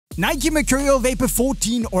Nike Mercurial Vapor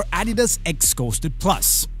 14 or Adidas X Ghosted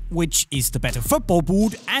Plus. Which is the better football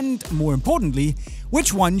boot, and more importantly,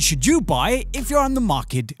 which one should you buy if you're on the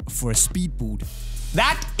market for a speed boot?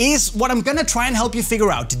 That is what I'm gonna try and help you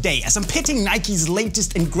figure out today, as I'm pitting Nike's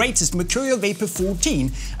latest and greatest Mercurial Vapor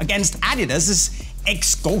 14 against Adidas's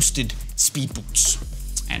X Ghosted speed boots.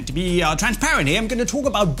 And to be transparent here, I'm gonna talk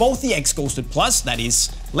about both the X Ghosted Plus, that is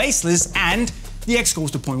laceless, and the X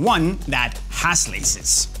Ghosted 0.1 that has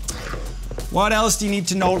laces. What else do you need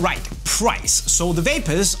to know? Right, price. So the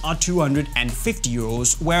Vapors are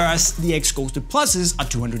 €250, whereas the X Ghosted Pluses are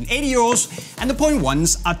 €280, and the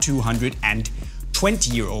 0.1s are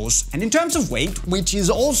 €220. And in terms of weight, which is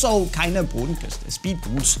also kind of important because they're speed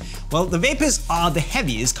boots, well, the Vapors are the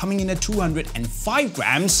heaviest, coming in at 205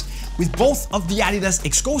 grams, with both of the Adidas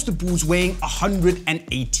X Ghosted boots weighing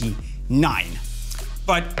 189.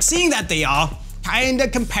 But seeing that they are kinda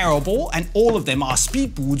comparable and all of them are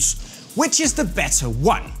speed boots, which is the better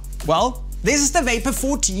one? Well, this is the Vapor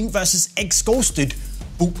 14 versus X Ghosted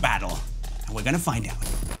boot battle, and we're gonna find out.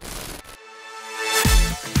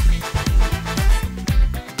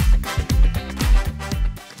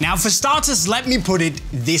 Now for starters, let me put it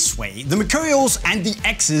this way. The Mercurials and the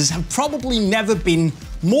X's have probably never been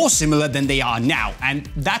more similar than they are now, and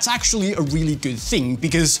that's actually a really good thing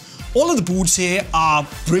because all of the boots here are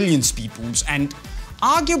brilliant speed boots and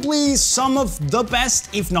arguably some of the best,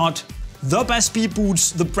 if not the best speed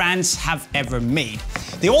boots the brands have ever made.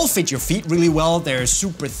 They all fit your feet really well, they're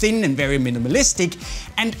super thin and very minimalistic,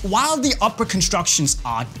 and while the upper constructions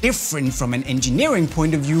are different from an engineering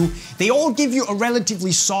point of view, they all give you a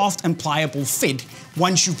relatively soft and pliable fit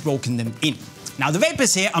once you've broken them in. Now the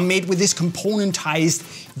Vapors here are made with this componentized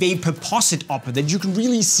Vaporposite upper that you can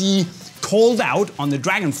really see called out on the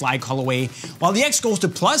Dragonfly colorway, while the X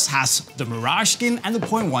Ghosted Plus has the Fluroskin and the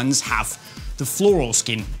 0.1s have the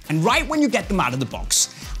Fluroskin. And right when you get them out of the box,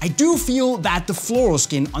 I do feel that the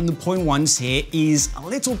Fluroskin on the 0.1s here is a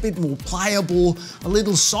little bit more pliable, a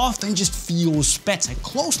little soft, and just feels better,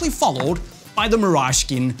 closely followed by the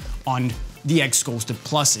Fluroskin on the X Ghosted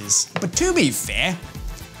Pluses. But to be fair,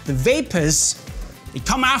 the Vapors, they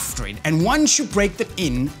come after it, and once you break them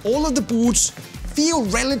in, all of the boots feel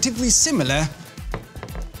relatively similar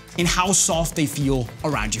in how soft they feel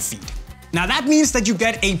around your feet. Now that means that you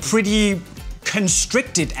get a pretty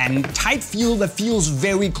constricted and tight feel that feels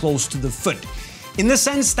very close to the foot, in the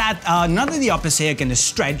sense that none of the uppers here are gonna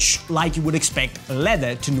stretch like you would expect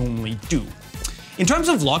leather to normally do. In terms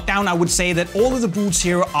of lockdown, I would say that all of the boots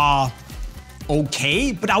here are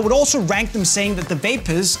okay, but I would also rank them saying that the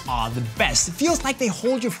Vapors are the best. It feels like they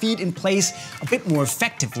hold your feet in place a bit more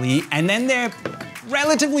effectively, and then they're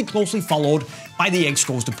relatively closely followed by the X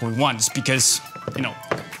Ghosted 0.1s because, you know,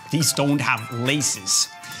 these don't have laces.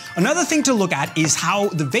 Another thing to look at is how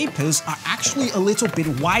the Vapors are actually a little bit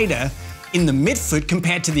wider in the midfoot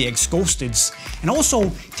compared to the X Ghosteds. And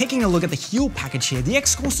also, taking a look at the heel package here, the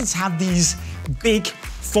X Ghosteds have these big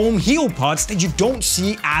foam heel pods that you don't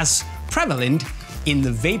see as prevalent in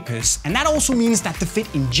the Vapors. And that also means that the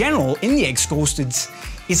fit in general in the X Ghosteds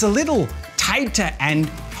is a little tighter and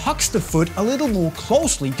hugs the foot a little more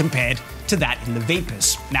closely compared to that in the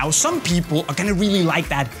Vapors. Now, some people are gonna really like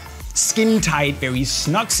that skin-tight, very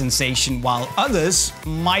snug sensation, while others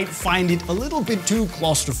might find it a little bit too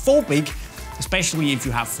claustrophobic, especially if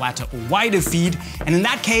you have flatter or wider feet. And in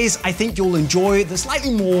that case, I think you'll enjoy the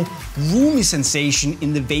slightly more roomy sensation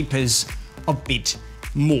in the Vapors a bit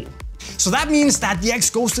more. So that means that the X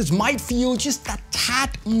Ghosteds might feel just a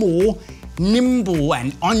tad more nimble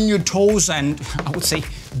and on your toes, and I would say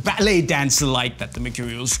ballet dancer-like that the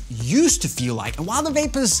Mercurials used to feel like. And while the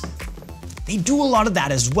Vapors, they do a lot of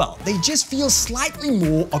that as well. They just feel slightly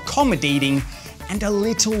more accommodating and a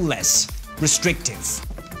little less restrictive.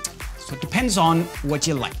 So it depends on what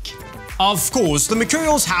you like. Of course, the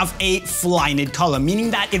Mercurials have a fly-knit color, meaning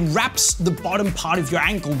that it wraps the bottom part of your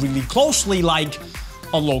ankle really closely, like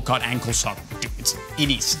a low-cut ankle sock. It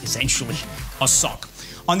is essentially a sock.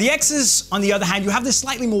 On the X's, on the other hand, you have this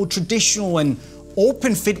slightly more traditional and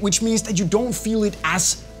open fit, which means that you don't feel it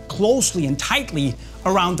as closely and tightly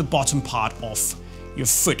around the bottom part of your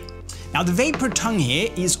foot. Now the Vapor tongue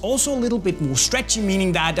here is also a little bit more stretchy,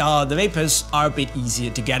 meaning that the Vapors are a bit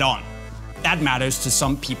easier to get on. That matters to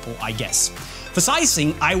some people, I guess. For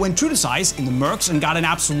sizing, I went true to size in the Mercs and got an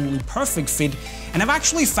absolutely perfect fit, and I've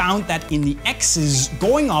actually found that in the X's,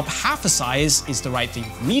 going up half a size is the right thing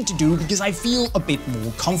for me to do because I feel a bit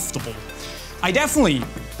more comfortable. I definitely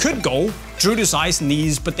could go true to size in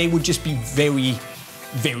these, but they would just be very,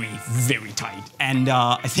 very tight. And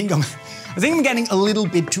I think I'm getting a little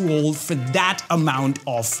bit too old for that amount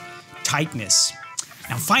of tightness.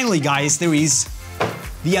 Now finally guys, there is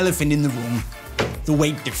the elephant in the room, the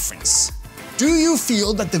weight difference. Do you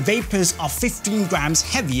feel that the Vapors are 15 grams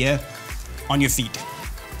heavier on your feet?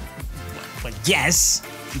 Well, yes,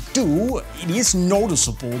 you do. It is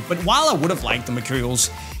noticeable, but while I would have liked the Mercurials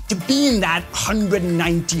to be in that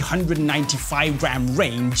 190, 195 gram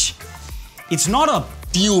range, it's not a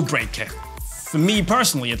deal breaker, for me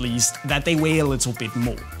personally at least, that they weigh a little bit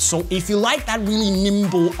more. So if you like that really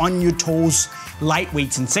nimble, on your toes,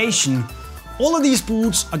 lightweight sensation, all of these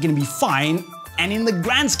boots are gonna be fine, and in the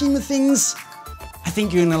grand scheme of things, I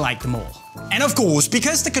think you're gonna like them all. And of course,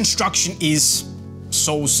 because the construction is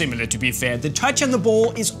so similar, to be fair, the touch on the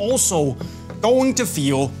ball is also going to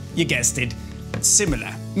feel, you guessed it,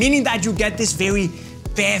 similar. Meaning that you get this very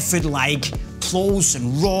barefoot-like, close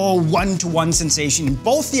and raw one-to-one sensation in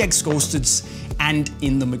both the X-Ghosteds and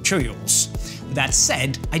in the Mercurials. With that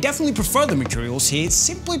said, I definitely prefer the Mercurials here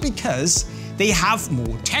simply because they have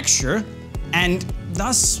more texture and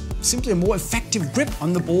thus simply a more effective grip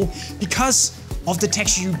on the ball because of the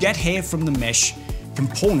texture you get here from the mesh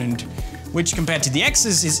component, which compared to the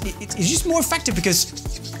X's is just more effective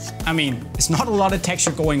because, I mean, there's not a lot of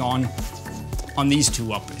texture going on these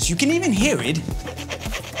two uppers. You can even hear it.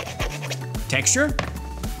 Texture.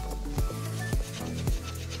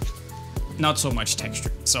 Not so much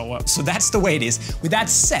texture. So that's the way it is. With that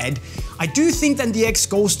said, I do think that the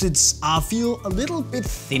X-Ghosteds feel a little bit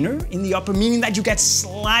thinner in the upper, meaning that you get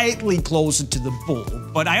slightly closer to the ball.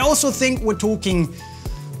 But I also think we're talking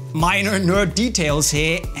minor nerd details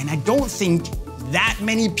here, and I don't think that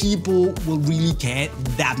many people will really care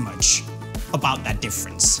that much about that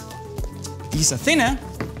difference. These are thinner,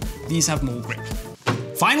 these have more grip.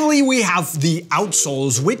 Finally, we have the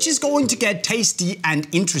outsoles, which is going to get tasty and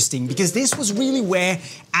interesting because this was really where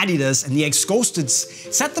Adidas and the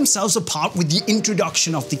X-Ghosteds set themselves apart with the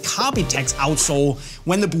introduction of the Carbitex outsole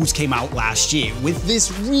when the boots came out last year, with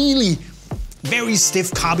this really very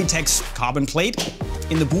stiff Carbitex carbon plate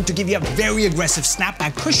in the boot to give you a very aggressive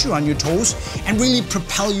snapback, push you on your toes, and really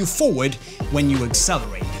propel you forward when you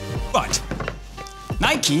accelerate. But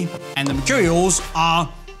Nike and the Mercurials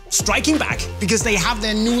are striking back because they have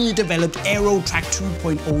their newly developed Aero Track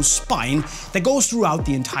 2.0 spine that goes throughout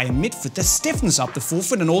the entire midfoot, that stiffens up the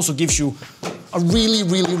forefoot and also gives you a really,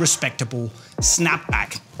 really respectable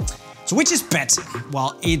snapback. So which is better?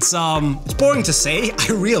 Well, it's boring to say,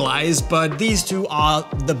 I realize, but these two are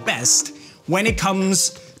the best when it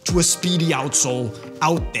comes to a speedy outsole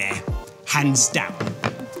out there, hands down.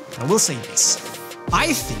 I will say this,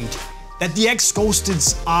 I think that the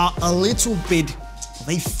X-Ghosteds are a little bit,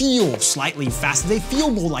 they feel slightly faster, they feel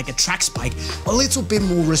more like a track spike, a little bit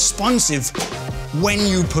more responsive when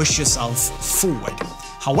you push yourself forward.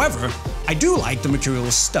 However, I do like the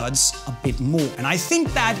Mercurial studs a bit more, and I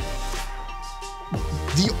think that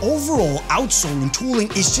the overall outsole and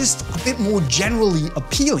tooling is just a bit more generally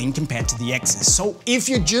appealing compared to the X's. So if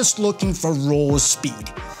you're just looking for raw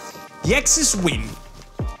speed, the X's win,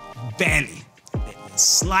 barely,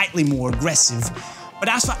 slightly more aggressive. But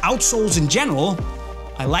as for outsoles in general,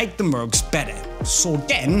 I like the Mercs better. So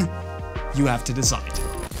again, you have to decide.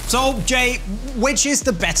 So Jay, which is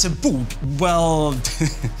the better boot? Well,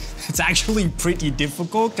 it's actually pretty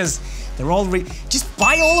difficult because they're all just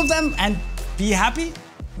buy all of them and be happy?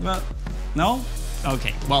 Well, no?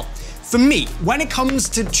 Okay, well, for me, when it comes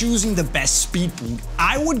to choosing the best speed boot,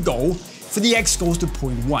 I would go for the X-Ghosted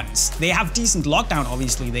 0.1s. They have decent lockdown,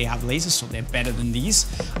 obviously they have lasers, so they're better than these.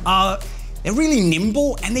 They're really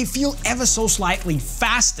nimble and they feel ever so slightly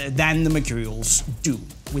faster than the Mercurials do.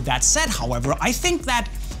 With that said, however, I think that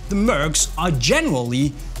the Mercs are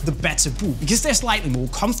generally the better boot because they're slightly more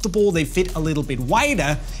comfortable, they fit a little bit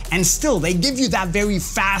wider, and still they give you that very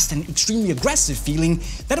fast and extremely aggressive feeling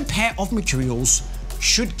that a pair of Mercurials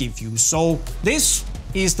should give you. So this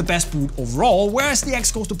is the best boot overall, whereas the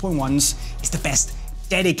X-Ghosted 0.1s is the best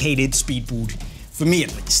dedicated speed boot, for me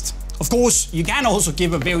at least. Of course, you can also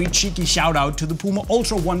give a very cheeky shout out to the Puma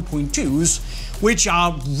Ultra 1.2s, which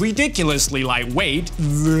are ridiculously lightweight,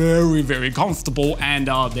 very, very comfortable, and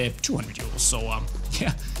they're 200 euros, so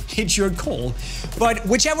yeah, it's your call. But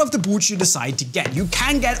whichever of the boots you decide to get, you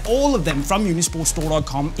can get all of them from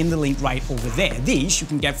unisportstore.com in the link right over there. These you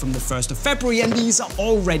can get from the 1st of February, and these are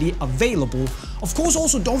already available. Of course,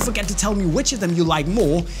 also don't forget to tell me which of them you like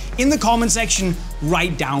more in the comment section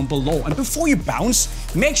right down below. And before you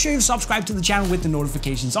bounce, make sure you subscribe to the channel with the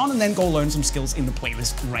notifications on, and then go learn some skills in the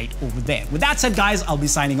playlist right over there. With that said, guys, I'll be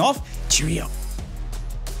signing off. Cheerio.